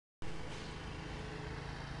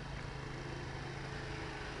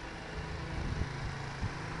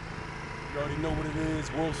already know what it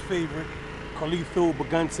is. World's favorite. Carlito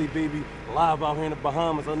Bagante, baby. Live out here in the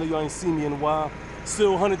Bahamas. I know y'all ain't seen me in a while.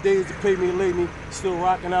 Still 100 days to pay me and lay me. Still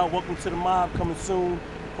rocking out. Welcome to the mob coming soon.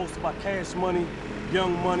 Hosted by Cash Money,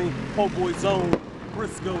 Young Money, Po Boy Zone,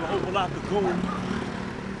 Briscoe, the Overlock Lagoon.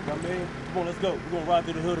 My man, come on, let's go. We're gonna ride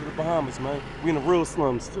through the hood of the Bahamas, man. We in the real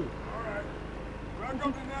slums too. Alright.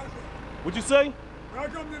 Welcome to Nassau. What'd you say?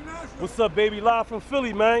 Welcome to Nassau. What's up, baby? Live from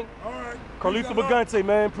Philly, man. Alright. Carlito Bagante,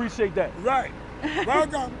 man. Appreciate that. Right.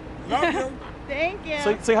 Welcome. Love you. Thank you.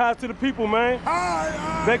 Say hi to the people, man.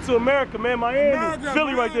 Hi. Back to America, man. Miami. America,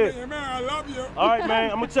 Philly right there. Man, I love you. All right, man.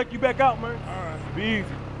 I'm gonna check you back out, man. All right. Be easy.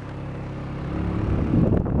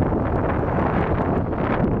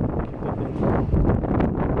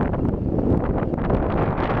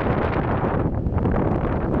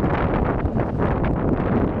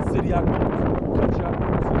 City I go to, country I go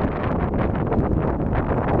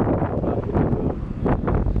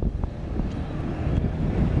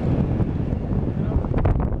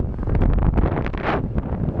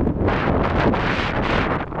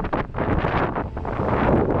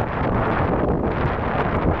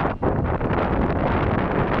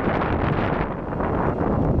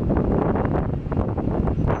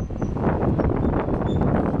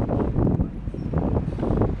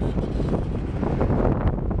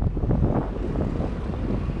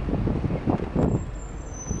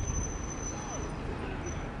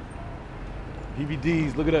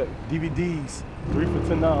DVDs, look at that. DVDs, 3 for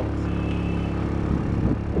 $10.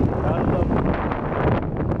 I love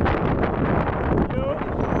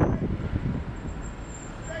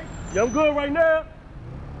it. Yo, I'm good right now.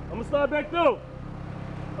 I'm gonna start back through.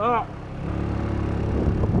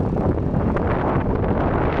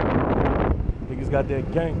 Niggas got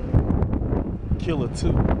that gang. Killer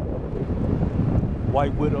 2.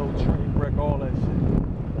 White Widow, train wreck, all that shit.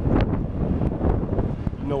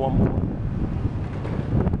 You know I'm on.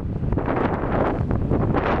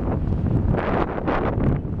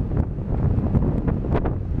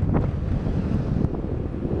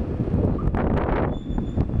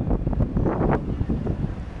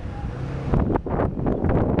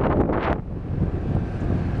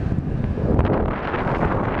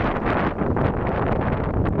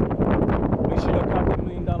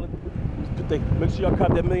 Make sure y'all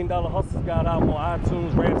cop that $1 Million Hustlers Guide album on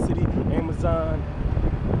iTunes, Rhapsody, Amazon,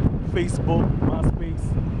 Facebook,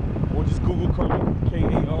 MySpace, or just Google Carlito,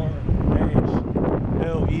 K-A-R-L-E-T-H-A-L.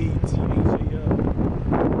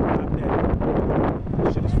 Cop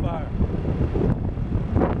that. Shit is fire.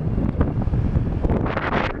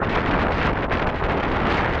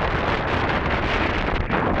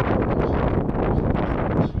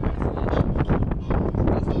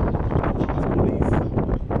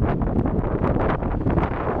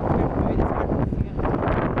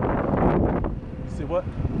 What?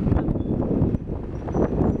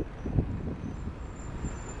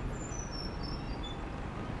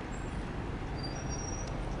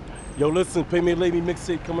 Yo, listen, Pay Me or Lay Me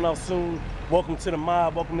mixtape coming out soon. Welcome to the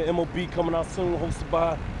mob. Welcome to MOB coming out soon. Hosted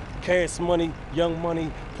by Cash Money, Young Money,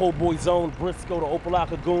 Po Boy Zone, Briscoe, the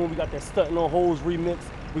Overlock Lagoon. We got that Stuntin' on Hoes remix.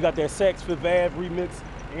 We got that Saks Fifth Ave remix.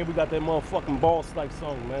 And we got that motherfucking Boss Like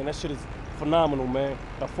song, man. That shit is phenomenal, man.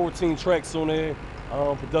 Got 14 tracks on there.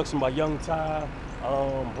 Production by Young Ty.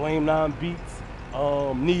 Blame 9 Beats,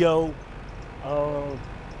 Neo,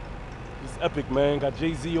 it's epic, man. Got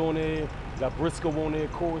Jay-Z on there, got Briscoe on there,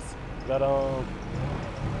 of course. Got a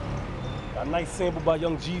nice sample by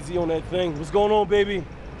Young Jeezy on that thing. What's going on, baby?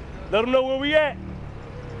 Let them know where we at.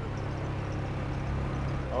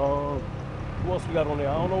 Who else we got on there?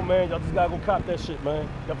 I don't know, man. Y'all just gotta go cop that shit, man.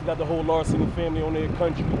 Y'all got the whole Larceny family on there,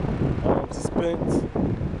 Country, Suspense,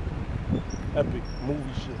 epic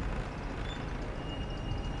movie shit.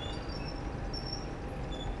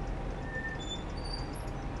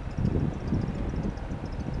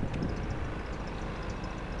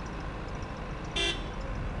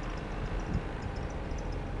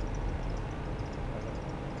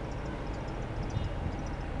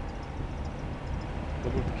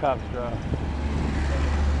 Look what the cops drive.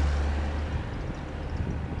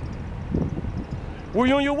 Where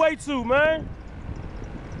you on your way to, man?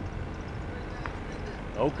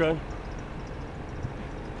 Okay.